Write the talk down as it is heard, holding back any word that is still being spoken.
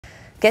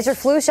Get your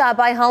flu shot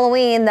by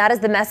Halloween. That is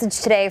the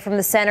message today from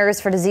the Centers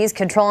for Disease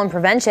Control and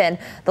Prevention.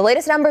 The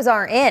latest numbers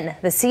are in.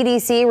 The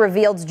CDC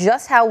revealed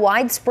just how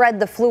widespread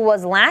the flu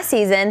was last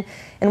season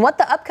and what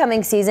the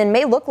upcoming season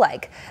may look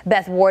like.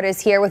 Beth Ward is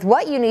here with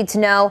what you need to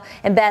know.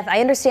 And Beth, I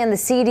understand the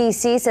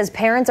CDC says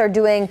parents are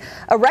doing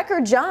a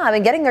record job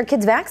in getting their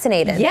kids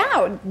vaccinated.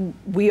 Yeah,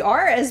 we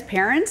are as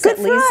parents. Good at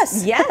for least.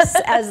 us.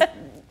 Yes, as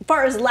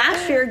far as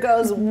last year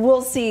goes,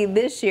 we'll see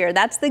this year.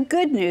 That's the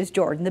good news,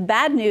 Jordan. The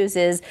bad news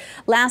is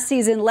last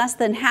season, less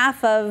than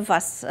half of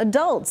us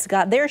adults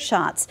got their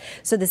shots.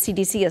 So the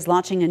CDC is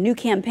launching a new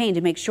campaign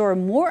to make sure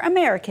more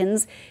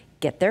Americans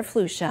get their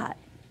flu shot.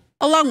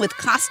 Along with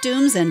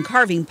costumes and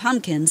carving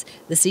pumpkins,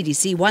 the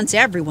CDC wants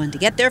everyone to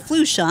get their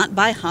flu shot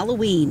by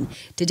Halloween.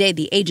 Today,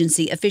 the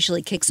agency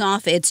officially kicks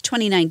off its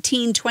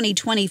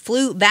 2019-2020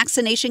 flu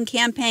vaccination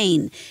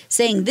campaign,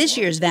 saying this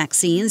year's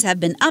vaccines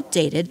have been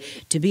updated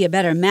to be a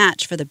better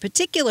match for the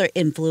particular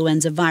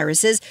influenza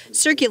viruses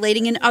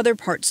circulating in other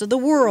parts of the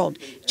world,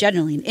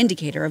 generally an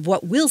indicator of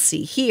what we'll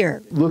see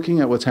here. Looking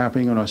at what's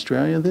happening in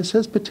Australia, this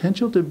has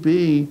potential to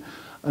be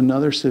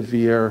another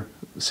severe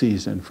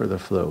season for the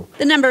flu.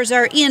 The numbers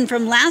are in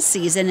from last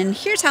season, and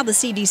here's how the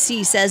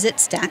CDC says it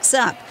stacks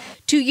up.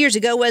 2 years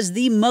ago was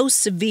the most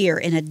severe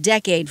in a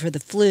decade for the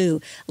flu.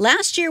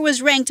 Last year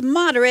was ranked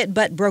moderate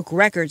but broke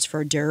records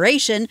for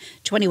duration,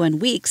 21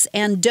 weeks,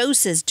 and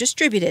doses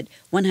distributed,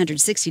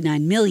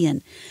 169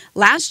 million.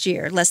 Last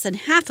year, less than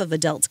half of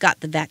adults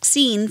got the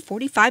vaccine,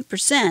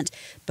 45%,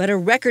 but a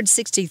record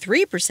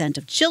 63%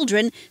 of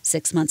children,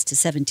 6 months to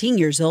 17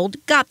 years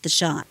old, got the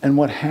shot. And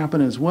what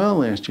happened as well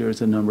last year is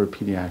the number of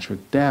pediatric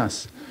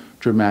deaths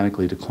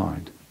dramatically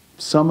declined.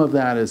 Some of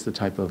that is the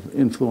type of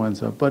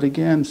influenza, but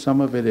again,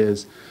 some of it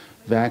is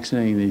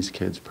vaccinating these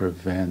kids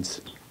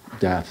prevents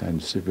death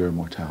and severe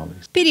mortality.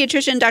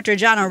 Pediatrician Dr.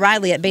 John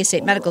O'Reilly at Bay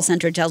State Medical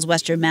Center tells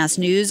Western Mass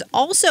News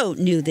also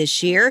new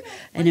this year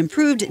an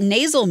improved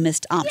nasal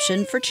mist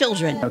option for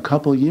children. A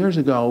couple of years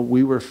ago,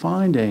 we were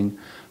finding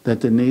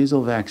that the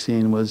nasal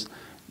vaccine was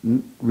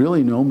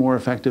really no more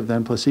effective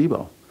than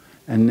placebo.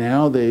 And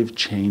now they've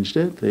changed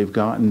it. They've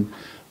gotten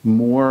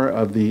more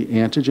of the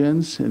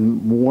antigens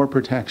and more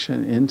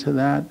protection into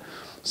that,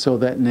 so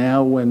that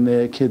now when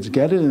the kids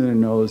get it in their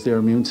nose, their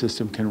immune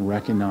system can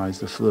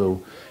recognize the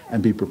flu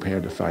and be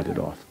prepared to fight it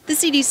off. The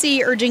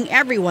CDC urging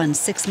everyone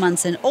 6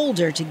 months and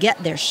older to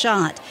get their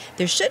shot.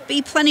 There should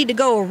be plenty to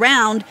go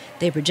around.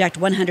 They project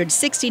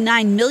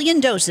 169 million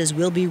doses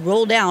will be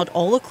rolled out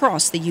all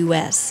across the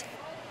U.S.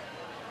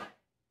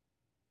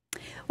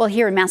 Well,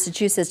 here in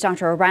Massachusetts,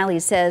 Dr. O'Reilly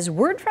says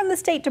word from the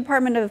State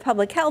Department of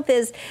Public Health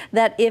is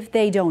that if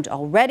they don't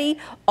already,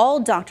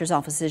 all doctors'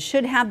 offices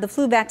should have the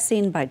flu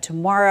vaccine by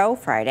tomorrow,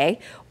 Friday,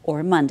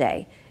 or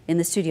Monday. In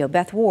the studio,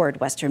 Beth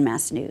Ward, Western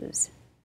Mass News.